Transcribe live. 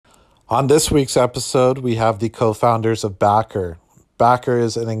On this week's episode, we have the co-founders of Backr. Backr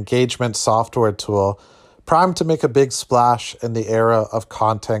is an engagement software tool primed to make a big splash in the era of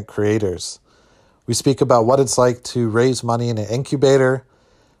content creators. We speak about what it's like to raise money in an incubator,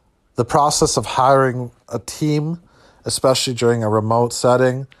 the process of hiring a team, especially during a remote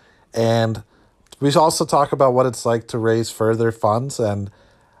setting, and we also talk about what it's like to raise further funds and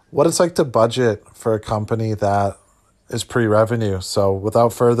what it's like to budget for a company that is pre-revenue. So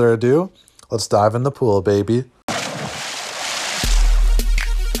without further ado, let's dive in the pool, baby.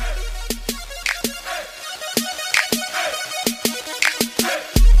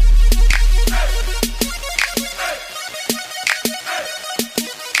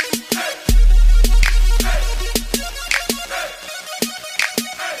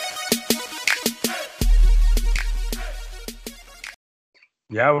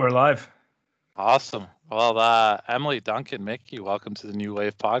 Yeah, we're live. Awesome. Well, Emily, Duncan, Miki, welcome to the New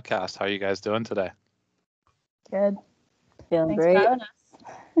Wave podcast. How are you guys doing today? Good. Feeling Thanks great. for having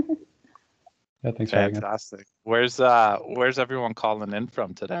us. Yeah, thanks for having us. Fantastic. Where's everyone calling in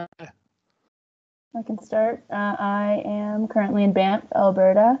from today? I can start. I am currently in Banff,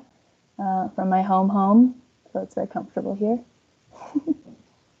 Alberta, from my home, so it's very comfortable here.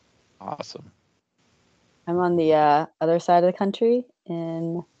 Awesome. I'm on the other side of the country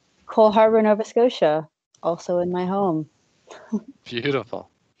in Cole Harbour, Nova Scotia, also in my home.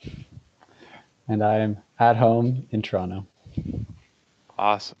 Beautiful. And I'm at home in Toronto.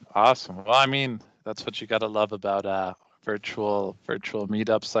 Awesome. Well, I mean, that's what you got to love about virtual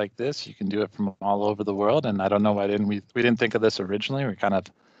meetups like this. You can do it from all over the world. And I don't know why we didn't think of this originally.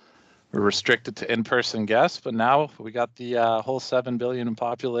 We're restricted to in-person guests, but now we got the whole 7 billion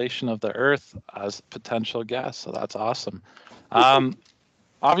population of the Earth as potential guests. So that's awesome.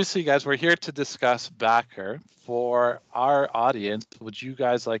 Obviously, guys, we're here to discuss Backr. For our audience, would you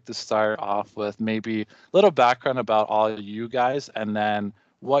guys like to start off with maybe a little background about all you guys, and then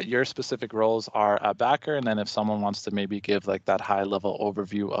what your specific roles are at Backr, and then if someone wants to maybe give like that high-level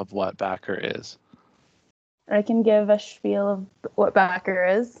overview of what Backr is? I can give a spiel of what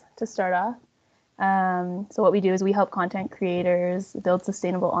Backr is to start off. So what we do is we help content creators build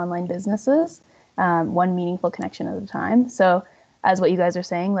sustainable online businesses, one meaningful connection at a time. So as what you guys are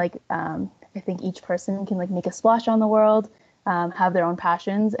saying, I think each person can make a splash on the world, have their own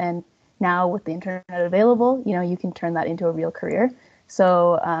passions, and now with the internet available, you can turn that into a real career.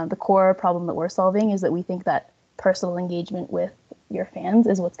 So the core problem that we're solving is that we think that personal engagement with your fans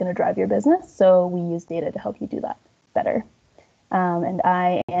is what's going to drive your business. So we use data to help you do that better. And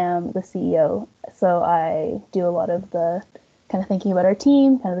I am the CEO, so I do a lot of the kind of thinking about our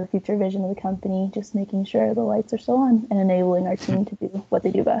team, kind of the future vision of the company, just making sure the lights are still on and enabling our team to do what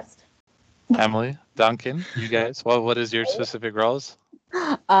they do best. Emily, Duncan, you guys, what is your specific roles?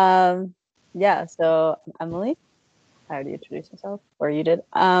 Yeah, so Emily, I already introduced myself, or you did.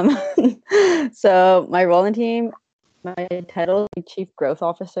 So my role in the team, my title is Chief Growth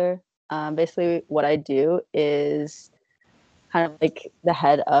Officer. Basically what I do is kind of like the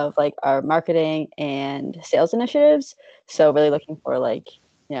head of our marketing and sales initiatives. So really looking for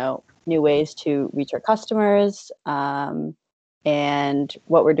new ways to reach our customers. And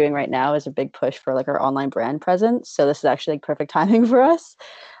what we're doing right now is a big push for our online brand presence. So this is actually perfect timing for us,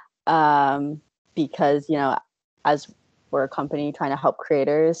 because as we're a company trying to help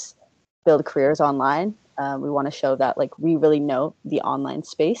creators build careers online, we want to show that we really know the online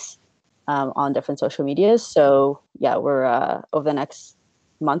space on different social medias. So yeah, we're over the next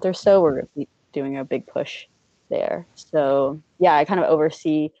month or so, we're doing a big push there. So yeah, I kind of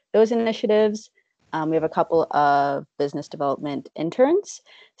oversee those initiatives. We have a couple of business development interns,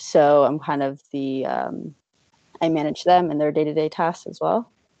 so I'm kind of I manage them and their day-to-day tasks as well.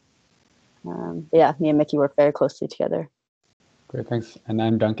 Yeah, me and Miki work very closely together. Great, thanks. And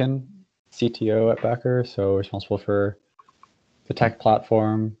I'm Duncan, CTO at Backr, so responsible for the tech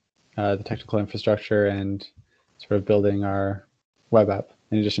platform, the technical infrastructure, and sort of building our web app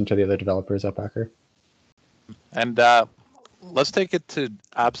in addition to the other developers at Backr. And let's take it to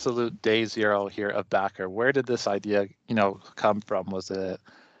absolute day zero here of Backr. Where did this idea, come from? Was it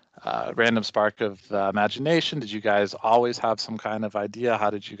a random spark of imagination? Did you guys always have some kind of idea? How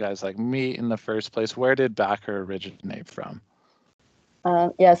did you guys meet in the first place? Where did Backr originate from?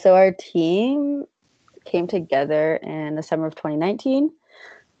 Yeah, so our team came together in the summer of 2019.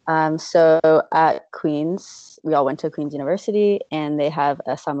 So at Queen's, we all went to Queen's University, and they have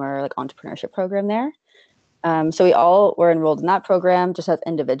a summer entrepreneurship program there. So we all were enrolled in that program just as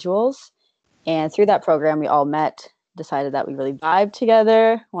individuals. And through that program, we all met, decided that we really vibed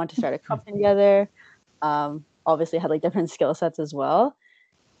together, wanted to start a company together. Obviously had different skill sets as well.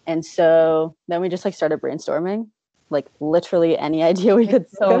 And so then we just like started brainstorming, like literally any idea we could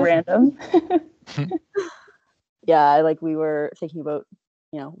think So of. random. Yeah, like we were thinking about,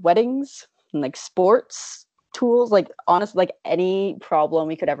 weddings and like sports tools, like honestly, like any problem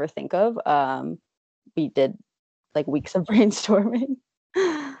we could ever think of. We did like weeks of brainstorming.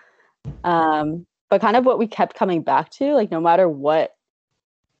 But kind of what we kept coming back to, like no matter what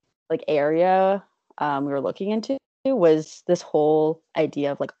like area we were looking into, was this whole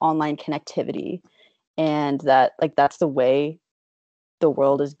idea of like online connectivity, and that like that's the way the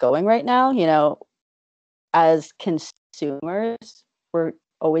world is going right now. As consumers, we're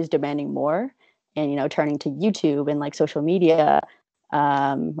always demanding more, and turning to YouTube and like social media,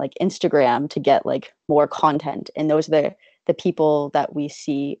 like Instagram, to get like more content. And those are the people that we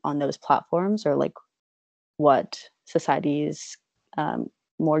see on those platforms are like what society is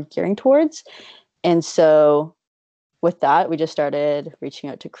more gearing towards. And so with that, we just started reaching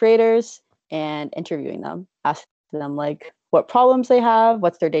out to creators and interviewing them, asking them like what problems they have,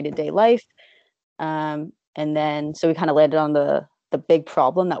 what's their day-to-day life. And then so we kind of landed on the big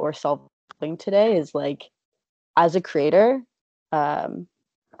problem that we're solving today is like, as a creator,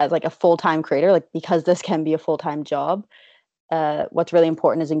 as like a full-time creator, like because this can be a full-time job, what's really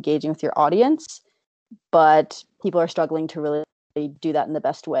important is engaging with your audience, but people are struggling to really do that in the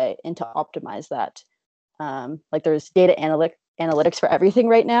best way and to optimize that. Like there's data analytics for everything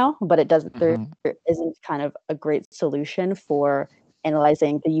right now, but it doesn't. There isn't kind of a great solution for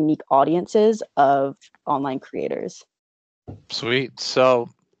analyzing the unique audiences of online creators. Sweet. So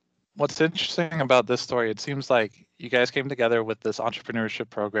what's interesting about this story, it seems like you guys came together with this entrepreneurship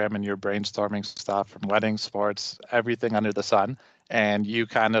program and you're brainstorming stuff from weddings, sports, everything under the sun. And you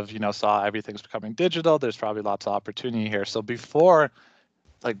kind of, saw everything's becoming digital. There's probably lots of opportunity here. So before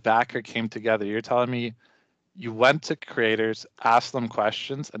like Backr came together, you're telling me you went to creators, asked them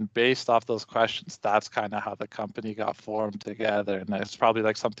questions, and based off those questions, that's kind of how the company got formed together. And it's probably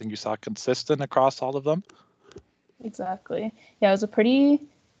like something you saw consistent across all of them. Exactly. Yeah, it was a pretty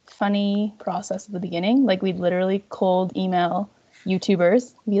funny process at the beginning. Like we'd literally cold email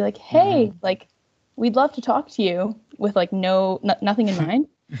YouTubers, be like, hey, like we'd love to talk to you with like nothing in mind.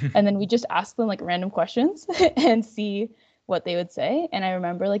 And then we just ask them like random questions and see what they would say. And I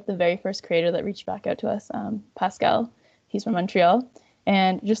remember like the very first creator that reached back out to us, Pascal, he's from Montreal,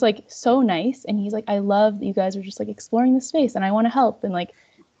 and just like so nice. And he's like, I love that you guys are just like exploring the space and I want to help and like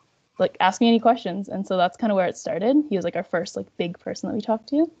ask me any questions. And so that's kind of where it started. He was like our first like big person that we talked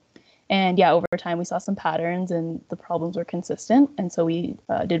to. And yeah, over time we saw some patterns and the problems were consistent. And so we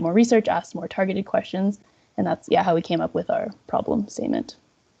did more research, asked more targeted questions. And that's how we came up with our problem statement.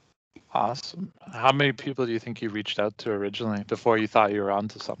 Awesome. How many people do you think you reached out to originally before you thought you were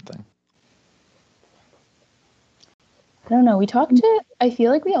onto something? I don't know. I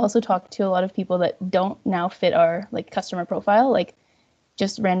feel like we also talked to a lot of people that don't now fit our like customer profile, like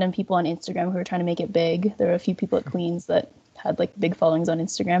just random people on Instagram who are trying to make it big. There are a few people at Queens that had like big followings on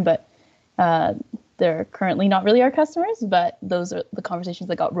Instagram, but they're currently not really our customers, but those are the conversations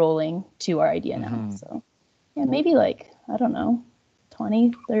that got rolling to our idea now. So yeah, maybe like, I don't know,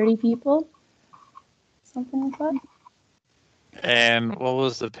 20, 30 people, something like that. And what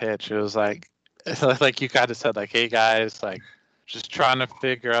was the pitch? It was like you kind of said, like, hey guys, like just trying to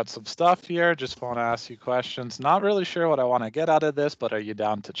figure out some stuff here. Just want to ask you questions. Not really sure what I want to get out of this, but are you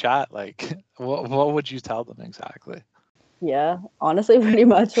down to chat? Like, what would you tell them exactly? Yeah, honestly, pretty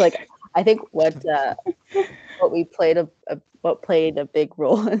much. Like, I think what we played what played a big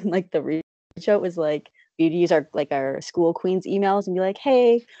role in like the reach out was like we'd use our school Queens emails and be like,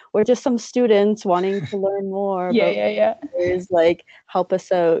 hey, we're just some students wanting to learn more. Yeah. Like, help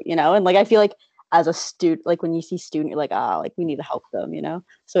us out, And like I feel like as a student, like when you see student, you're like, like we need to help them,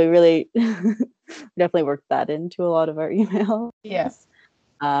 So we really definitely worked that into a lot of our emails. Yes.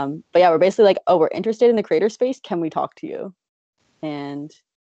 But yeah, we're basically like, oh, we're interested in the creator space. Can we talk to you? And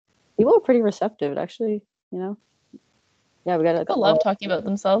people are pretty receptive, actually. Yeah, we got people love talking about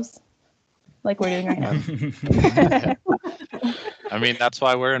themselves, like we're doing right now. I mean, that's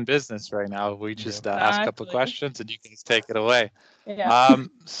why we're in business right now. We just ask a couple of questions, and you can just take it away. Yeah.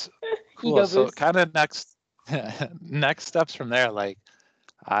 Cool. So, kind of next steps from there. Like,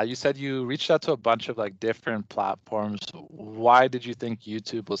 you said you reached out to a bunch of like different platforms. Why did you think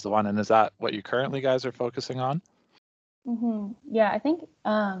YouTube was the one? And is that what you currently guys are focusing on? Yeah, I think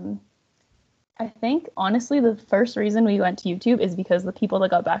honestly the first reason we went to YouTube is because the people that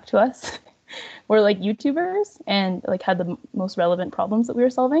got back to us were like YouTubers and like had the most relevant problems that we were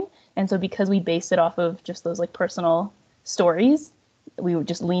solving. And so because we based it off of just those like personal stories, we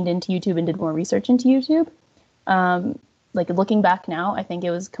just leaned into YouTube and did more research into YouTube. like looking back now, I think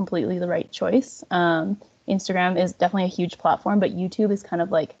it was completely the right choice. Instagram is definitely a huge platform, but YouTube is kind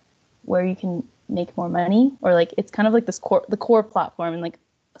of like where you can make more money, or like it's kind of like the core platform. And like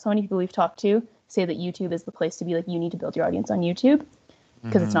so many people we've talked to say that YouTube is the place to be. Like you need to build your audience on YouTube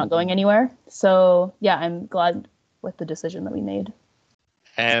because it's not going anywhere. So yeah, I'm glad with the decision that we made.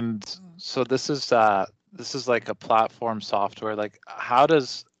 And so this is like a platform software. Like how do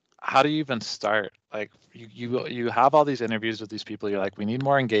you even start? Like you have all these interviews with these people. You're like, we need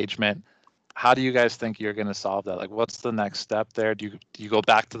more engagement. How do you guys think you're going to solve that? Like, what's the next step there? Do you go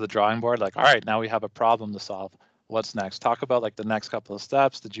back to the drawing board? Like, all right, now we have a problem to solve. What's next? Talk about like the next couple of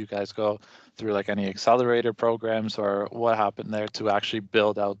steps. Did you guys go through like any accelerator programs, or what happened there to actually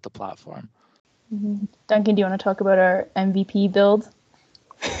build out the platform? Mm-hmm. Duncan, do you want to talk about our MVP build?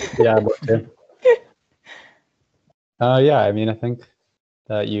 Yeah, I'd love to. Yeah, I mean, I think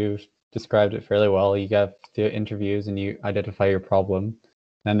that you've described it fairly well. You get the interviews and you identify your problem.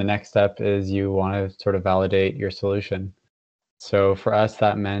 Then the next step is you want to sort of validate your solution. So for us,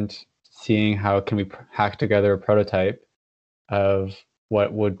 that meant seeing how can we hack together a prototype of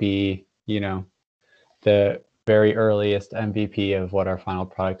what would be, the very earliest MVP of what our final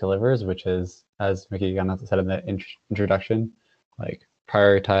product delivers, which is, as Miki said in the introduction, like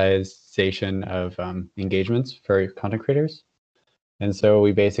prioritization of engagements for content creators. And so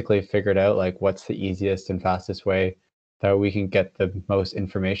we basically figured out like what's the easiest and fastest way that we can get the most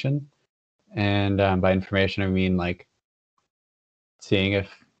information. And by information, I mean like seeing if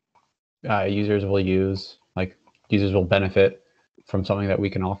users will benefit from something that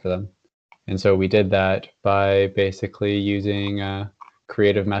we can offer them. And so we did that by basically using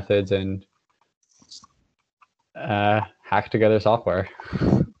creative methods and hack together software.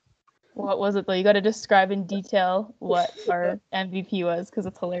 What was it though? You got to describe in detail what our MVP was because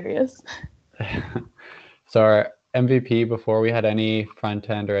it's hilarious. So our MVP, before we had any front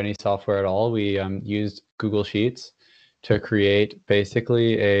end or any software at all, we used Google Sheets to create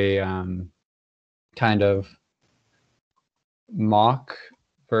basically a kind of mock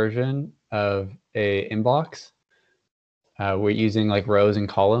version of a inbox. We're using like rows and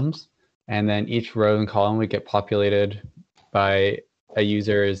columns, and then each row and column would get populated by a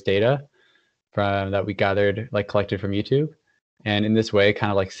user's data that we collected from YouTube. And in this way,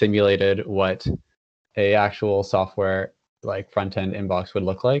 kind of like simulated what a actual software like front-end inbox would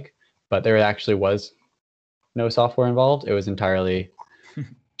look like. But there actually was no software involved. It was entirely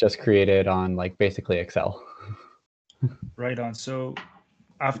just created on like basically Excel. Right on. So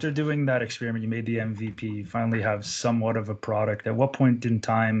after doing that experiment, you made the MVP, you finally have somewhat of a product. At what point in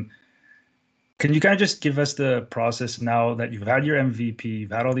time, can you kind of just give us the process now that you've had your MVP,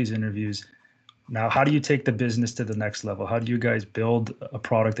 you've had all these interviews? Now, how do you take the business to the next level? How do you guys build a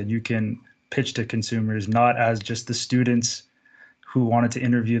product that you can pitch to consumers, not as just the students who wanted to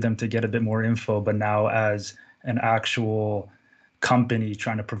interview them to get a bit more info, but now as an actual company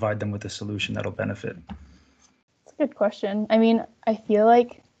trying to provide them with a solution that'll benefit? That's a good question. I mean, I feel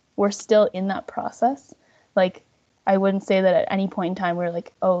like we're still in that process. Like, I wouldn't say that at any point in time we're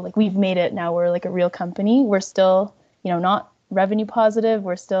like, oh, like we've made it, now we're like a real company. We're still, not revenue positive.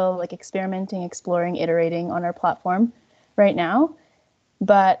 We're still like experimenting, exploring, iterating on our platform right now.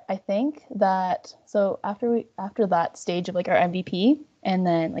 But I think that, so after that stage of like our MVP, and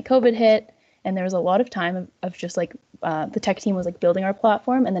then like COVID hit, and there was a lot of time of just like the tech team was like building our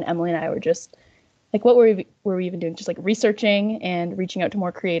platform, and then Emily and I were just like, what were we even doing? Just like researching and reaching out to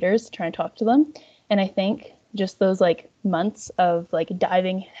more creators, trying to talk to them. And I think just those like months of like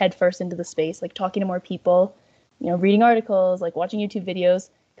diving headfirst into the space, like talking to more people, reading articles, like watching YouTube videos,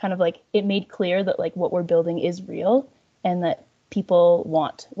 kind of like it made clear that like what we're building is real and that people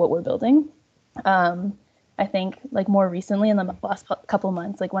want what we're building. I think like more recently in the last couple of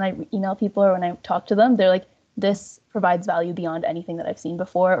months, like when I email people or when I talk to them, they're like, this provides value beyond anything that I've seen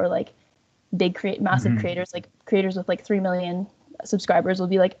before. Or like massive creators, like creators with like 3 million subscribers will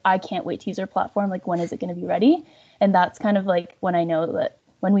be like, I can't wait to use our platform. Like, when is it going to be ready? And that's kind of like when I know that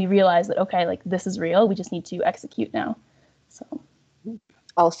when we realize that, okay, like this is real, we just need to execute now. So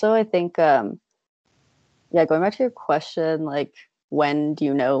also, I think, going back to your question, like, when do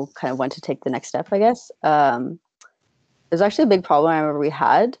you know kind of when to take the next step, I guess? There's actually a big problem I remember we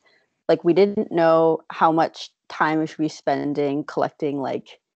had. Like, we didn't know how much time we should be spending collecting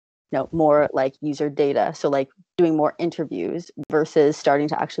like, more like user data. So like doing more interviews versus starting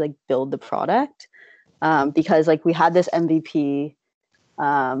to actually like build the product. Because like we had this MVP,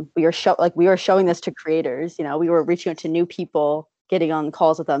 we were showing this to creators, we were reaching out to new people, getting on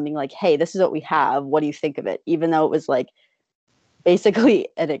calls with them, being like, hey, this is what we have. What do you think of it? Even though it was like basically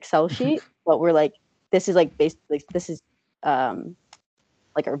an Excel sheet, but we're like, this is like basically, this is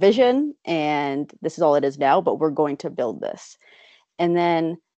like our vision, and this is all it is now, but we're going to build this. And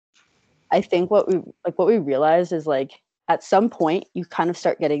then I think what we realized is like at some point you kind of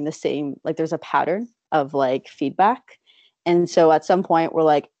start getting the same, like there's a pattern of like feedback. And so at some point we're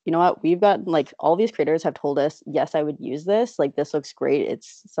like, you know what, we've got like all these creators have told us, yes, I would use this. Like this looks great.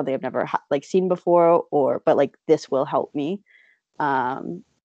 It's something I've never like seen before, but like this will help me. Then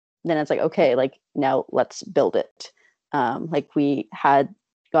it's like, okay, like now let's build it. Like we had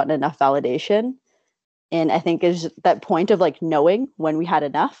gotten enough validation. And I think is that point of like knowing when we had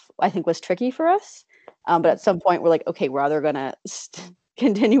enough, I think was tricky for us. But at some point we're like, okay, we're either going to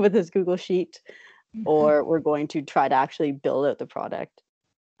continue with this Google Sheet or we're going to try to actually build out the product.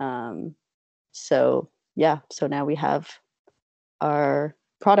 So now we have our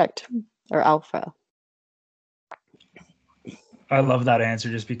product, our alpha. I love that answer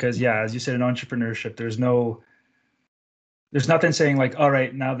just because, yeah, as you said, in entrepreneurship, there's nothing saying like, all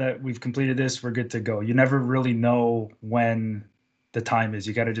right, now that we've completed this, we're good to go. You never really know when the time is.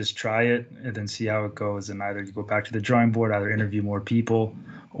 You got to just try it and then see how it goes. And either you go back to the drawing board, either interview more people,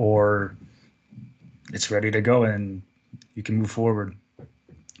 or it's ready to go and you can move forward.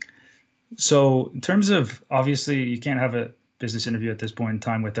 So in terms of, obviously you can't have a business interview at this point in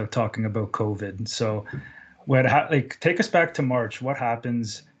time without talking about COVID. So take us back to March. What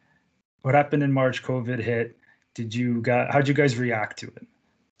happened in March? COVID hit. How'd you guys react to it?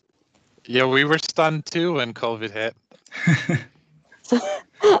 Yeah, we were stunned too when COVID hit. So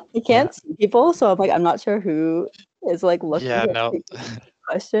I can't see people, so I'm not sure who is like looking at the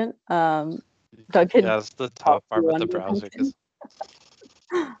question. Duncan, yeah, it's the top part of the browser.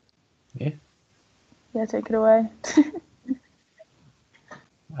 Yeah, take it away.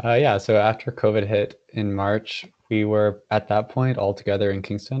 So after COVID hit in March, we were at that point all together in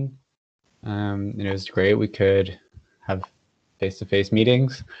Kingston. And it was great. We could have face-to-face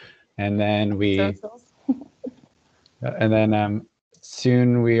meetings, and then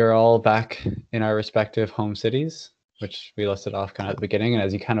soon we are all back in our respective home cities, which we listed off kind of at the beginning. And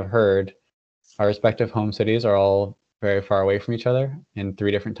as you kind of heard, our respective home cities are all very far away from each other in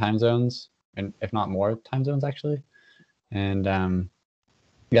 3 different time zones, and if not more time zones actually. And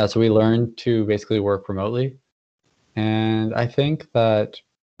so we learned to basically work remotely. And I think that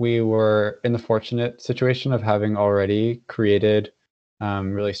we were in the fortunate situation of having already created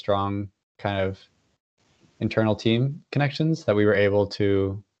really strong kind of internal team connections that we were able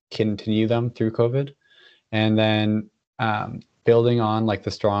to continue them through COVID. And then building on like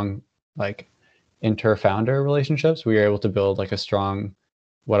the strong like inter-founder relationships, we were able to build like a strong,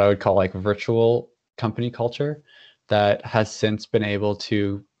 what I would call like virtual company culture that has since been able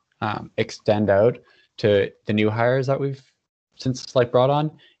to extend out to the new hires that we've since like brought on,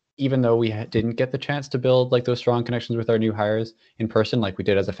 even though we didn't get the chance to build like those strong connections with our new hires in person like we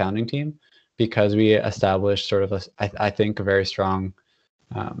did as a founding team, because we established sort of I think a very strong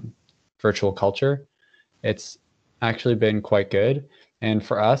virtual culture. It's actually been quite good. And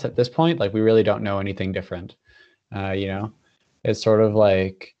for us at this point, like we really don't know anything different. It's sort of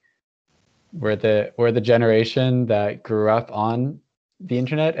like we're the generation that grew up on the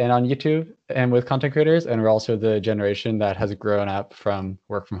internet and on YouTube and with content creators, and we're also the generation that has grown up from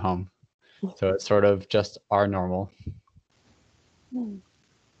work from home. So it's sort of just our normal.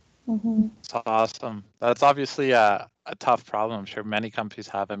 Mm-hmm. It's awesome. That's obviously a tough problem. I'm sure many companies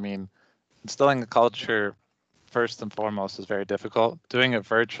have. I mean, instilling a culture first and foremost is very difficult. Doing it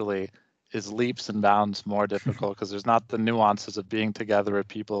virtually is leaps and bounds more difficult because there's not the nuances of being together with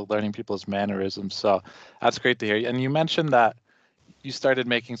people, learning people's mannerisms. So that's great to hear. And you mentioned that you started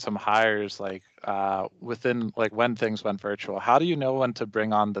making some hires like within like when things went virtual. How do you know when to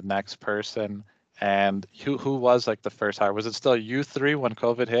bring on the next person? And who was like the first hire? Was it still you 3 when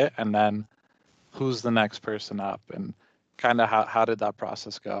COVID hit? And then who's the next person up? And kind of how did that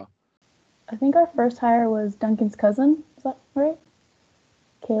process go? I think our first hire was Duncan's cousin. Is that right?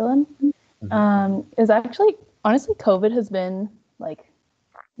 Kaylin. Is actually, honestly, COVID has been like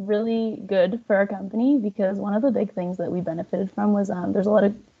really good for our company because one of the big things that we benefited from was there's a lot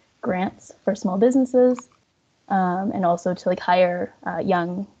of grants for small businesses and also to like hire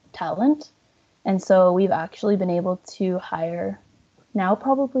young talent. And so we've actually been able to hire now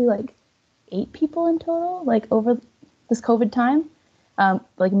probably like 8 people in total, like over this COVID time,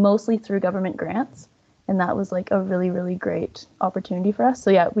 like mostly through government grants. And that was like a really, really great opportunity for us.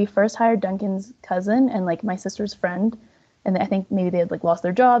 So yeah, we first hired Duncan's cousin and like my sister's friend. And I think maybe they had like lost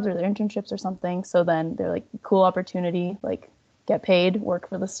their jobs or their internships or something. So then they're like, cool opportunity, like get paid, work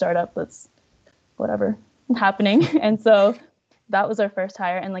for the startup that's whatever happening. And so that was our first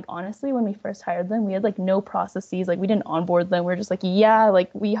hire. And like, honestly, when we first hired them, we had like no processes. Like we didn't onboard them. We're just like, yeah, like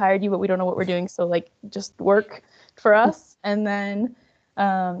we hired you, but we don't know what we're doing. So like just work for us. And then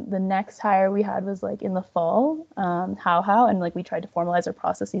the next hire we had was like in the fall, how, and like we tried to formalize our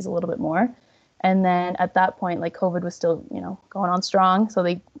processes a little bit more. And then at that point, like COVID was still, going on strong. So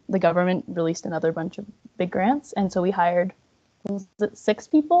the government released another bunch of big grants. And so we hired, was it 6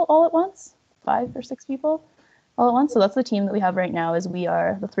 people all at once? 5 or 6 people all at once. So that's the team that we have right now. Is we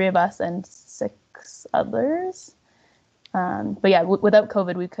are the 3 of us and 6 others. But yeah, without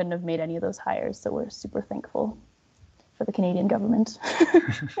COVID, we couldn't have made any of those hires. So we're super thankful for the Canadian government.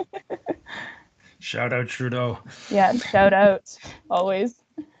 Shout out Trudeau. Yeah, shout out always.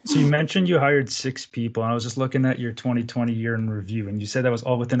 So you mentioned you hired 6 people, and I was just looking at your 2020 year in review, and you said that was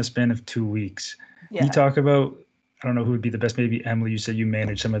all within a span of 2 weeks. Yeah. Can you talk about, I don't know who would be the best, maybe Emily, you said you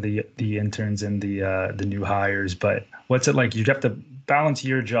manage some of the interns and the new hires, but what's it like? You have to balance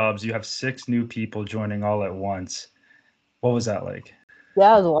your jobs. You have 6 new people joining all at once. What was that like?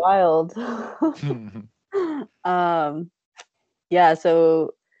 Yeah, it was wild. Yeah,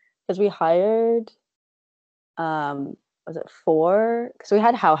 so because we hired, was it 4? So we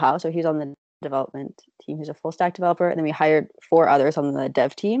had How, so he's on the development team. He's a full stack developer, and then we hired 4 others on the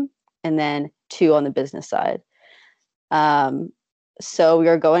dev team, and then 2 on the business side. So we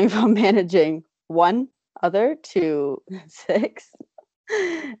are going from managing 1 other to 6,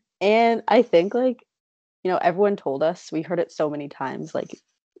 and I think like everyone told us, we heard it so many times, like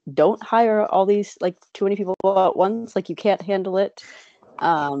don't hire all these like too many people at once, like you can't handle it.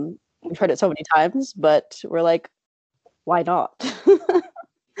 We've heard it so many times, but we're like, why not?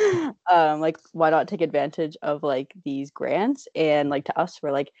 Like why not take advantage of like these grants? And like to us,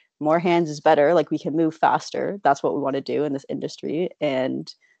 we're like, more hands is better, like we can move faster. That's what we want to do in this industry,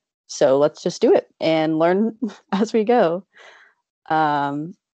 and so let's just do it and learn as we go.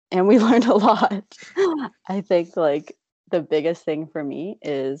 And we learned a lot. I think like the biggest thing for me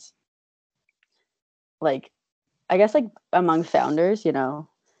is like, I guess like among founders,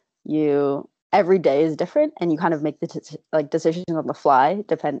 you every day is different, and you kind of make the decisions on the fly,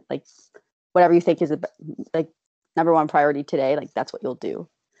 depend like whatever you think is like number 1 priority today, like that's what you'll do.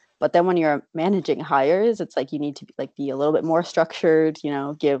 But then when you're managing hires, it's like you need to be a little bit more structured,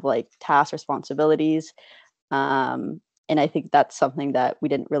 give like task responsibilities. And I think that's something that we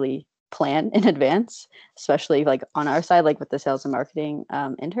didn't really plan in advance, especially like on our side, like with the sales and marketing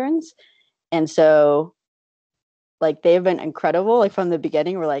interns. And so like they've been incredible. Like from the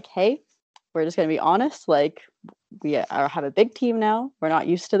beginning, we're like, hey, we're just going to be honest. Like we have a big team now. We're not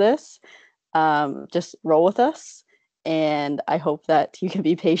used to this. Just roll with us. And I hope that you can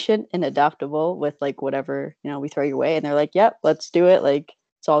be patient and adaptable with like whatever, we throw your way. And they're like, yep, let's do it. Like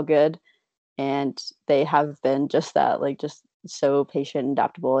it's all good. And they have been just that, like just so patient and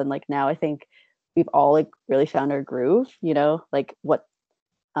adaptable. And like now I think we've all like really found our groove, like what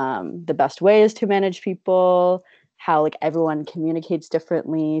the best way is to manage people, how like everyone communicates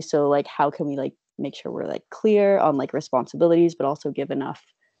differently. So like how can we like make sure we're like clear on like responsibilities, but also give enough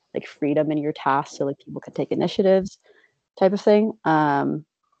like freedom in your tasks so like people can take initiatives type of thing. So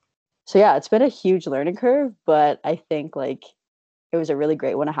yeah, it's been a huge learning curve, but I think like it was a really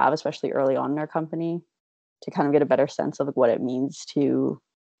great one to have, especially early on in our company, to kind of get a better sense of like what it means to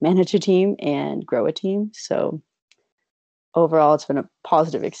manage a team and grow a team. So overall, it's been a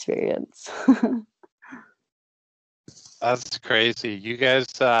positive experience. That's crazy. You guys,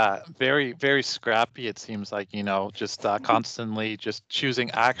 very, very scrappy. It seems like, just constantly just choosing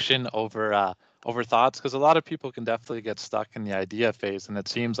action over thoughts. Because a lot of people can definitely get stuck in the idea phase, and it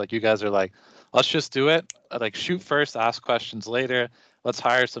seems like you guys are like, let's just do it. Like shoot first, ask questions later. Let's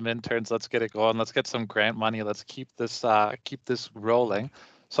hire some interns. Let's get it going. Let's get some grant money. Let's keep this rolling.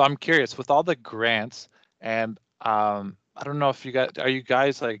 So I'm curious, with all the grants and I don't know if are you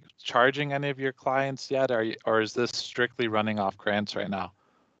guys like charging any of your clients yet? Or is this strictly running off grants right now?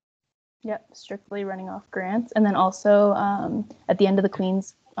 Yep, strictly running off grants. And then also at the end of the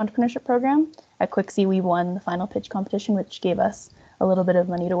Queen's Entrepreneurship Program at Quixie, we won the final pitch competition, which gave us a little bit of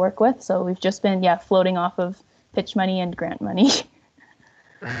money to work with. So we've just been, floating off of pitch money and grant money.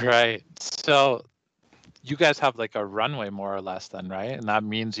 Right. So you guys have like a runway more or less then, right? And that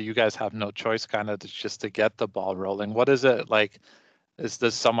means you guys have no choice kind of just to get the ball rolling. What is it like? Is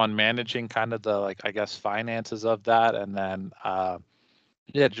this someone managing kind of the like, I guess, finances of that? And then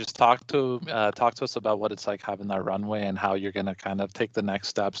just talk to us about what it's like having that runway and how you're going to kind of take the next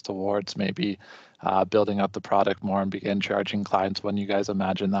steps towards maybe building up the product more and begin charging clients when you guys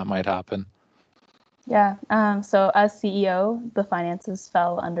imagine that might happen. Yeah. So as CEO, the finances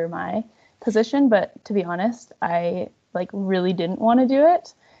fell under my position, but to be honest, I like really didn't want to do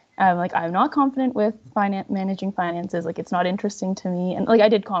it. Like, I'm not confident with managing finances. Like, it's not interesting to me. And like, I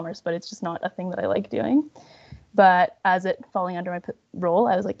did commerce, but it's just not a thing that I like doing. But as it falling under my role,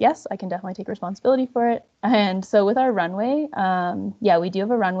 I was like, yes, I can definitely take responsibility for it. And so with our runway, yeah, we do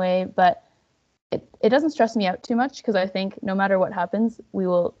have a runway, but it doesn't stress me out too much, because I think no matter what happens, we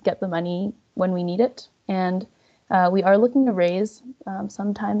will get the money when we need it. And we are looking to raise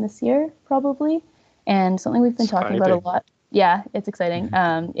sometime this year, probably. And something we've been talking about a lot, yeah, it's exciting,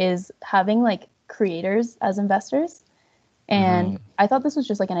 is having like creators as investors. And I thought this was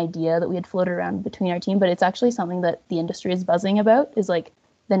just like an idea that we had floated around between our team, but it's actually something that the industry is buzzing about, is like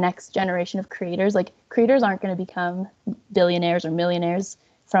the next generation of creators. Like, creators aren't going to become billionaires or millionaires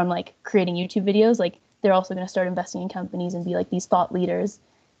from like creating YouTube videos. Like, they're also going to start investing in companies and be like these thought leaders.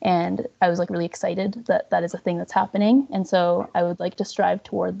 And I was like really excited that that is a thing that's happening. And so I would like to strive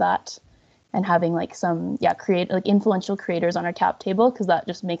toward that, and having like some, like influential creators on our cap table, because that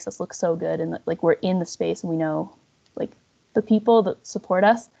just makes us look so good. And like, we're in the space and we know like the people that support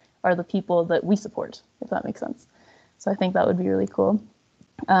us are the people that we support, if that makes sense. So I think that would be really cool.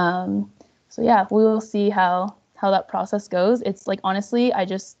 So yeah, we will see how that process goes. It's like, honestly, I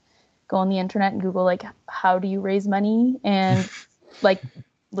just go on the internet and Google like, how do you raise money, and like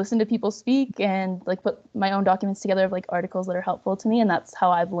listen to people speak, and like put my own documents together of like articles that are helpful to me. And that's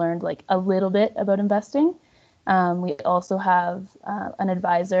how I've learned like a little bit about investing. We also have an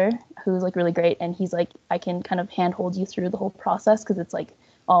advisor who's like really great, and he's like, I can kind of handhold you through the whole process, because it's like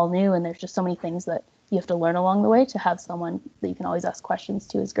all new and there's just so many things that you have to learn along the way. To have someone that you can always ask questions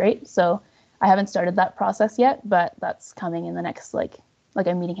to is great. So I haven't started that process yet, but that's coming in the next like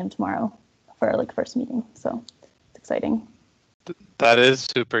I'm meeting him tomorrow for our like first meeting. So it's exciting. That is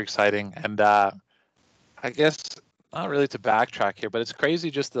super exciting. And I guess not really to backtrack here, but it's crazy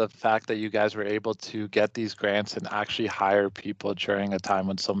just the fact that you guys were able to get these grants and actually hire people during a time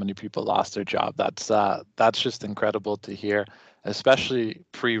when so many people lost their job. That's just incredible to hear, especially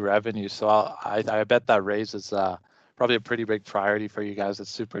pre-revenue. So I bet that raises probably a pretty big priority for you guys. It's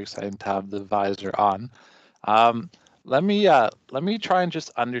super exciting to have the advisor on. Let me try and just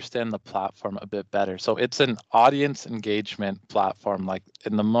understand the platform a bit better. So it's an audience engagement platform, like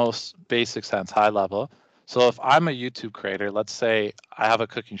in the most basic sense, high level. So if I'm a YouTube creator, let's say I have a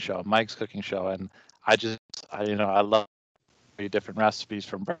cooking show, Mike's cooking show, and I love different recipes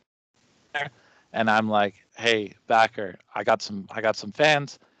from Backr, and I'm like, hey, Backr, I got some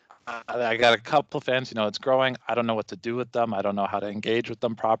fans. I got a couple fans, it's growing. I don't know what to do with them. I don't know how to engage with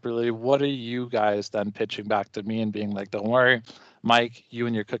them properly. What are you guys then pitching back to me and being like, don't worry, Mike, you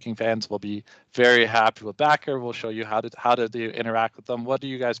and your cooking fans will be very happy with Backr. We'll show you how to interact with them. What are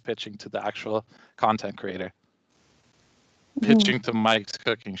you guys pitching to the actual content creator? Pitching to Mike's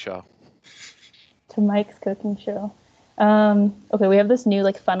cooking show. To Mike's cooking show. Okay, we have this new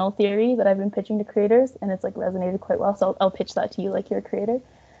like funnel theory that I've been pitching to creators, and it's like resonated quite well. So I'll pitch that to you like you're a creator.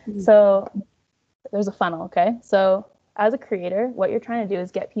 So there's a funnel, okay? So as a creator, what you're trying to do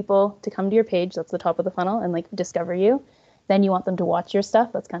is get people to come to your page, that's the top of the funnel, and like discover you. Then you want them to watch your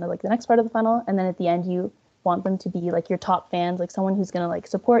stuff, that's kind of like the next part of the funnel. And then at the end, you want them to be like your top fans, like someone who's gonna like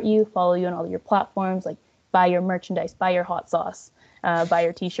support you, follow you on all your platforms, like buy your merchandise, buy your hot sauce, buy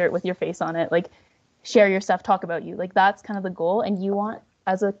your t-shirt with your face on it, like share your stuff, talk about you. Like that's kind of the goal. And you want,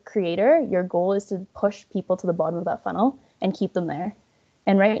 as a creator, your goal is to push people to the bottom of that funnel and keep them there.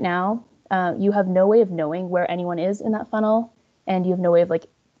 And right now, you have no way of knowing where anyone is in that funnel, and you have no way of like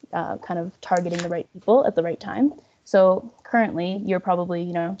kind of targeting the right people at the right time. So currently, you're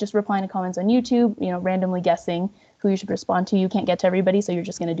probably just replying to comments on YouTube, randomly guessing who you should respond to. You can't get to everybody, so you're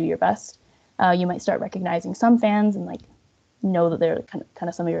just going to do your best. You might start recognizing some fans and like know that they're kind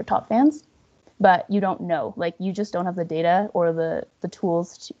of some of your top fans, but you don't know. Like you just don't have the data or the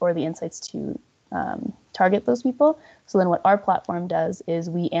tools or the insights to target those people. So then what our platform does is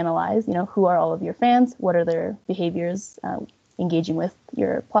we analyze, who are all of your fans, what are their behaviors engaging with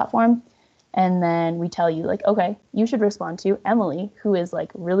your platform. And then we tell you like, okay, you should respond to Emily, who is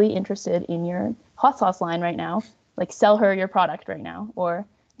like really interested in your hot sauce line right now, like sell her your product right now. Or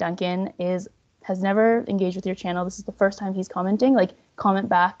Duncan has never engaged with your channel. This is the first time he's commenting, like comment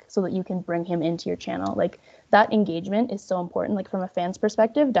back so that you can bring him into your channel. Like that engagement is so important. Like from a fan's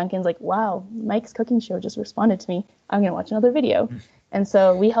perspective, Duncan's like, wow, Mike's cooking show just responded to me. I'm going to watch another video. And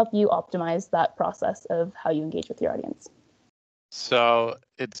so we help you optimize that process of how you engage with your audience. So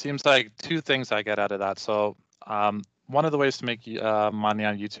it seems like two things I get out of that. So one of the ways to make money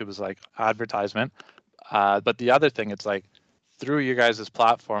on YouTube is like advertisement. But the other thing, it's like through you guys'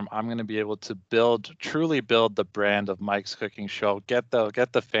 platform, I'm going to be able to truly build the brand of Mike's Cooking Show, get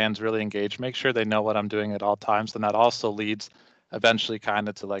the fans really engaged, make sure they know what I'm doing at all times. And that also leads eventually kind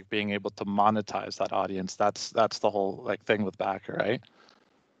of to like being able to monetize that audience. That's the whole like thing with Backr, right?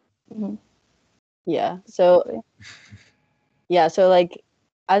 Mm-hmm. Yeah. So like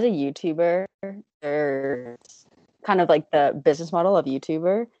as a YouTuber, there's kind of like the business model of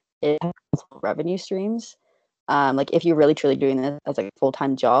YouTuber is revenue streams. Like if you're really truly doing this as a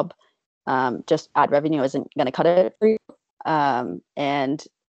full-time job, just ad revenue isn't going to cut it for you. And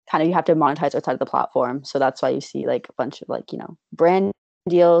kind of you have to monetize outside of the platform. So that's why you see like a bunch of like, you know, brand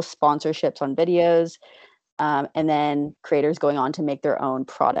deals, sponsorships on videos, and then creators going on to make their own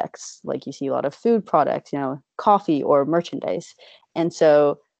products. Like you see a lot of food products, you know, coffee or merchandise. And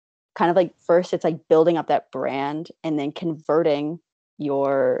so kind of like first it's like building up that brand and then converting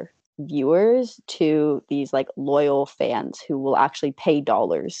your viewers to these like loyal fans who will actually pay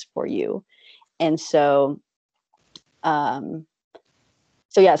dollars for you. And so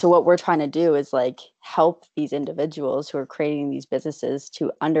so what we're trying to do is like help these individuals who are creating these businesses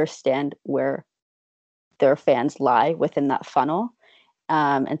to understand where their fans lie within that funnel.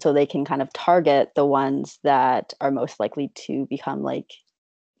 And so they can kind of target the ones that are most likely to become like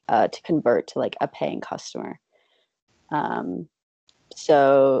to convert to like a paying customer.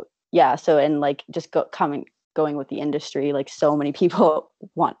 So and like just going with the industry, like so many people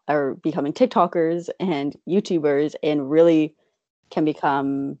are becoming TikTokers and YouTubers and really can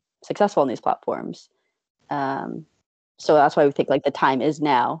become successful on these platforms. So that's why we think like the time is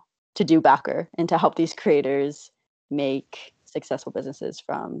now to do Backr and to help these creators make successful businesses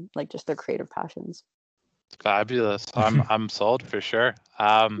from like just their creative passions. Fabulous. I'm sold for sure.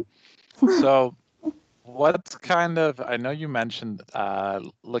 So what's kind of, I know you mentioned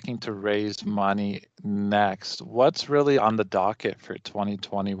looking to raise money next. What's really on the docket for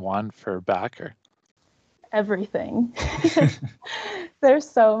 2021 for Backr? Everything. There's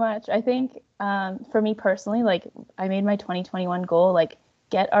so much. I think for me personally, like I made my 2021 goal, like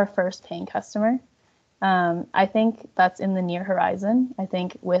get our first paying customer. I think that's in the near horizon. I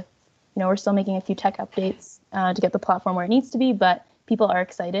think with, you know, we're still making a few tech updates to get the platform where it needs to be, but people are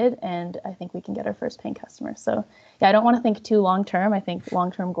excited and I think we can get our first paying customer. So yeah, I don't want to think too long term. I think long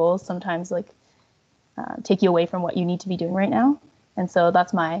term goals sometimes like take you away from what you need to be doing right now. And so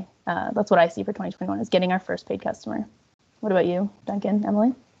that's what I see for 2021 is getting our first paid customer. What about you, Duncan,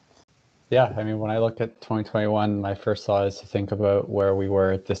 Emily? Yeah, I mean, when I look at 2021, my first thought is to think about where we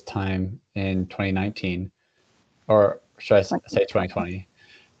were at this time in 2019, or should I say 2020?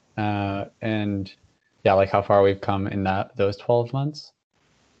 And yeah, like how far we've come in those 12 months.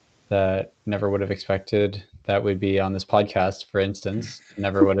 That never would have expected that we'd be on this podcast, for instance.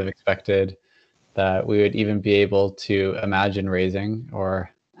 Never would have expected that we would even be able to imagine raising or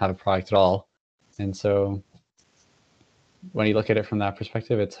have a product at all. And so when you look at it from that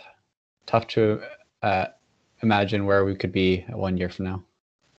perspective, it's tough to imagine where we could be 1 year from now.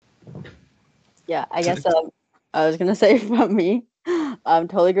 Yeah, I guess I was gonna say from me,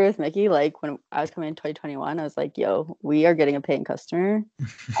 totally agree with Miki. Like when I was coming in 2021, I was like, yo, we are getting a paying customer.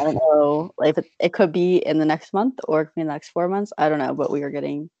 I don't know, like it could be in the next month or it could be in the next 4 months. I don't know, but we are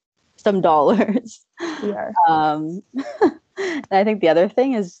getting some dollars. We are. And I think the other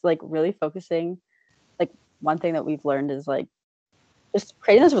thing is like really focusing, like one thing that we've learned is like just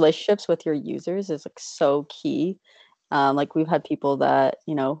creating those relationships with your users is like so key. Like we've had people that,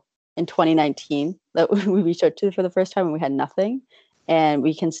 you know, in 2019 that we reached out to for the first time and we had nothing, and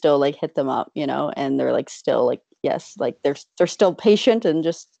we can still like hit them up, you know, and they're like still like yes, like they're still patient and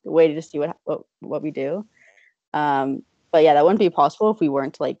just waiting to see what we do. But yeah, that wouldn't be possible if we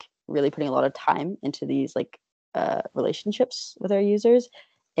weren't like really putting a lot of time into these like relationships with our users.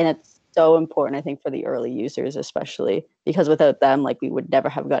 And it's so important, I think, for the early users especially, because without them, like we would never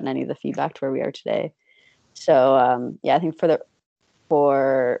have gotten any of the feedback to where we are today. So yeah, I think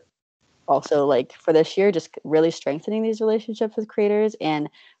for also like for this year, just really strengthening these relationships with creators and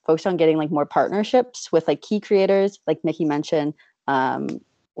focus on getting like more partnerships with like key creators, like Miki mentioned,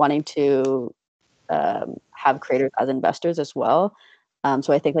 wanting to have creators as investors as well.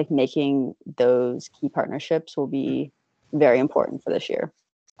 So I think like making those key partnerships will be very important for this year.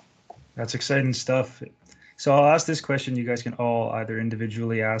 That's exciting stuff. So I'll ask this question. You guys can all either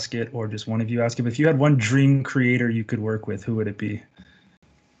individually ask it or just one of you ask it. If you had one dream creator you could work with, who would it be?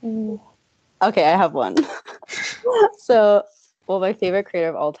 Okay, I have one. So, well, my favorite creator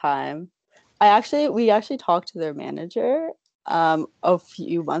of all time. We actually talked to their manager a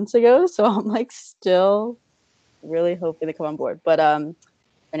few months ago, so I'm like still really hoping to come on board. But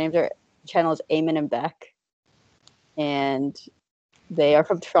their channel is Eamon and Beck. and they are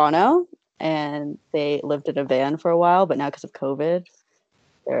from Toronto, and they lived in a van for a while, but now because of COVID,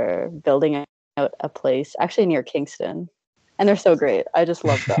 they're building out a place actually near Kingston, and they're so great. I just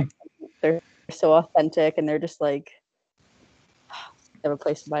love them. They're so authentic, and they're just like, they have a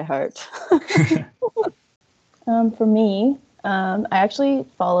place in my heart. For me, I actually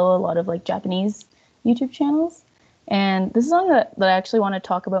follow a lot of like Japanese YouTube channels, and this is something that I actually want to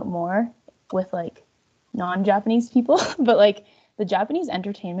talk about more with like non-Japanese people. But like the Japanese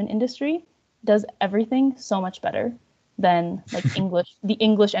entertainment industry does everything so much better than like the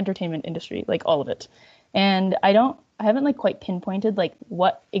English entertainment industry, like all of it. And I haven't like quite pinpointed like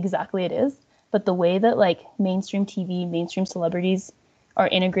what exactly it is, but the way that like mainstream TV, mainstream celebrities are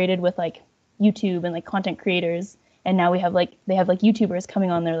integrated with like YouTube and like content creators, and now they have like YouTubers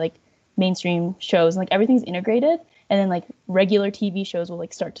coming on their like mainstream shows, and like everything's integrated, and then like regular TV shows will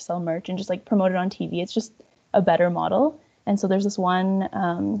like start to sell merch and just like promote it on TV. It's just a better model. And so there's this one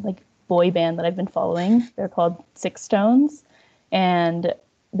like boy band that I've been following. They're called Six Stones, and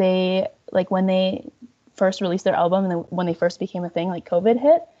they like when they first released their album and then when they first became a thing, like COVID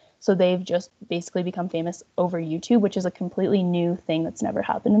hit. So they've just basically become famous over YouTube, which is a completely new thing that's never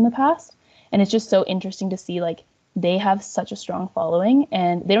happened in the past. And it's just so interesting to see like they have such a strong following,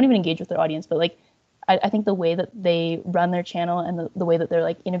 and they don't even engage with their audience, but like I think the way that they run their channel and the way that they're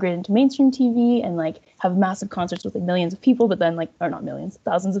like integrated into mainstream TV and like have massive concerts with like millions of people, but then like, or not millions,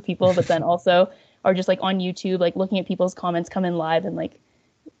 thousands of people, but then also are just like on YouTube, like looking at people's comments, come in live and like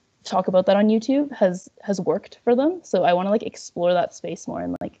talk about that on YouTube has worked for them. So I want to like explore that space more,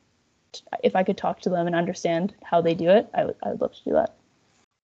 and like if I could talk to them and understand how they do it, I would love to do that.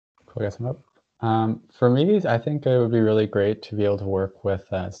 Cool, guess I'm up. For me, I think it would be really great to be able to work with,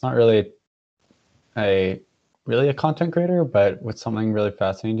 it's not really a content creator, but what's something really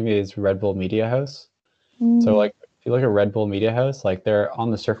fascinating to me is Red Bull Media House. So like if you look at Red Bull Media House, like they're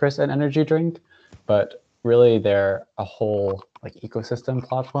on the surface an energy drink, but really they're a whole like ecosystem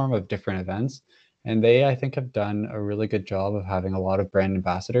platform of different events. And they, I think, have done a really good job of having a lot of brand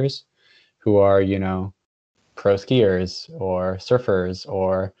ambassadors who are, you know, pro skiers or surfers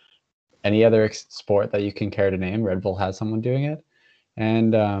or any other sport that you can care to name. Red Bull has someone doing it.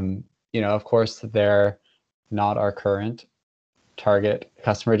 And, you know, of course, they're not our current target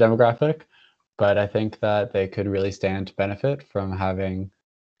customer demographic, but I think that they could really stand to benefit from having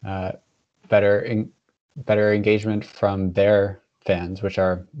better engagement from their fans, which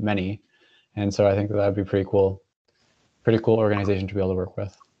are many. And so I think that would be pretty cool organization to be able to work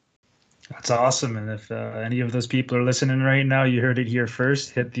with. That's awesome. And if any of those people are listening right now, you heard it here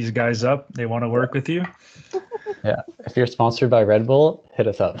first. Hit these guys up. They want to work with you. Yeah. If you're sponsored by Red Bull, hit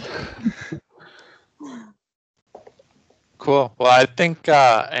us up. Cool. Well, I think,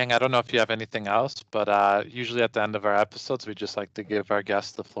 Ang, I don't know if you have anything else, but usually at the end of our episodes, we just like to give our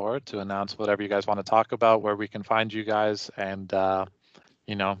guests the floor to announce whatever you guys want to talk about, where we can find you guys. And,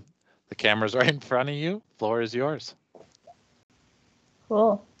 you know, the camera's right in front of you. Floor is yours.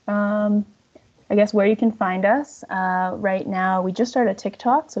 Cool. I guess where you can find us right now, we just started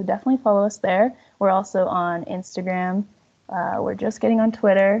TikTok, so definitely follow us there. We're also on Instagram. We're just getting on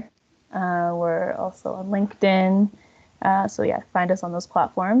Twitter. We're also on LinkedIn. So yeah, find us on those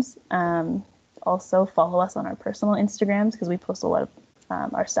platforms. Also follow us on our personal Instagrams because we post a lot of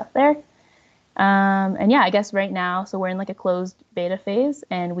our stuff there. And yeah, I guess right now, so we're in like a closed beta phase,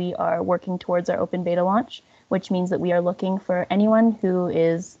 and we are working towards our open beta launch, which means that we are looking for anyone who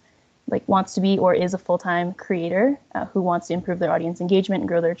is like wants to be or is a full-time creator who wants to improve their audience engagement and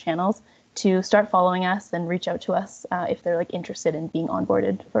grow their channels to start following us and reach out to us if they're like interested in being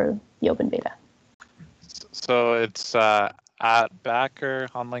onboarded for the open beta. So it's at Backr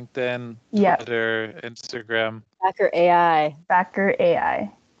on LinkedIn, Twitter, Instagram. Backr AI. Backr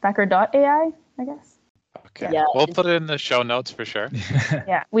AI. Backr.ai, I guess. Okay. Yeah. We'll put it in the show notes for sure.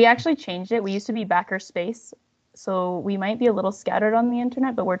 Yeah, we actually changed it. We used to be Backr Space, so we might be a little scattered on the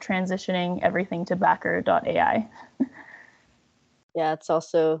internet, but we're transitioning everything to Backr.ai. Yeah, it's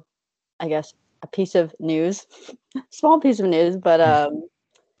also, I guess, a piece of news, small piece of news, but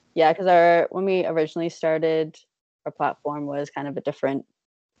yeah, because when we originally started, our platform was kind of a different,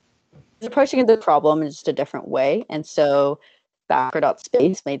 approaching the problem in just a different way, and so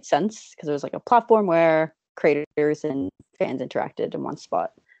Backr.space made sense because it was like a platform where creators and fans interacted in one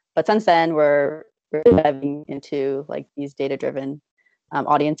spot. But since then, we're diving into like these data-driven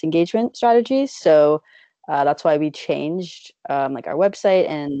audience engagement strategies. So that's why we changed like our website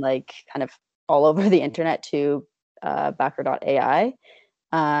and like kind of all over the internet to Backr.ai.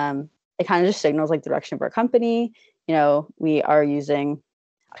 It kind of just signals like the direction of our company. You know, we are using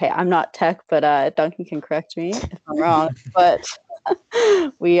okay, I'm not tech, but Duncan can correct me if I'm wrong. But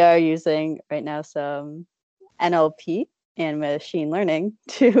we are using right now some NLP and machine learning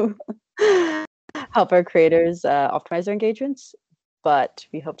to help our creators optimize their engagements. But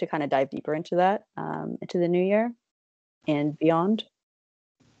we hope to kind of dive deeper into that into the new year and beyond.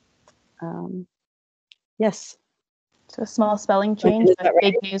 Yes. So a small spelling change, Is but that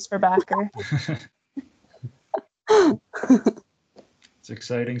right? big news for Backr. It's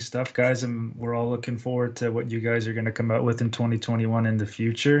exciting stuff, guys, and we're all looking forward to what you guys are going to come out with in 2021 in the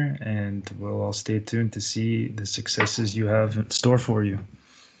future, and we'll all stay tuned to see the successes you have in store for you.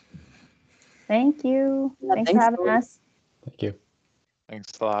 Thank you. Yeah, Thanks for thanks, having Lauren. us. Thank you.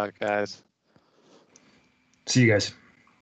 Thanks a lot, guys. See you guys.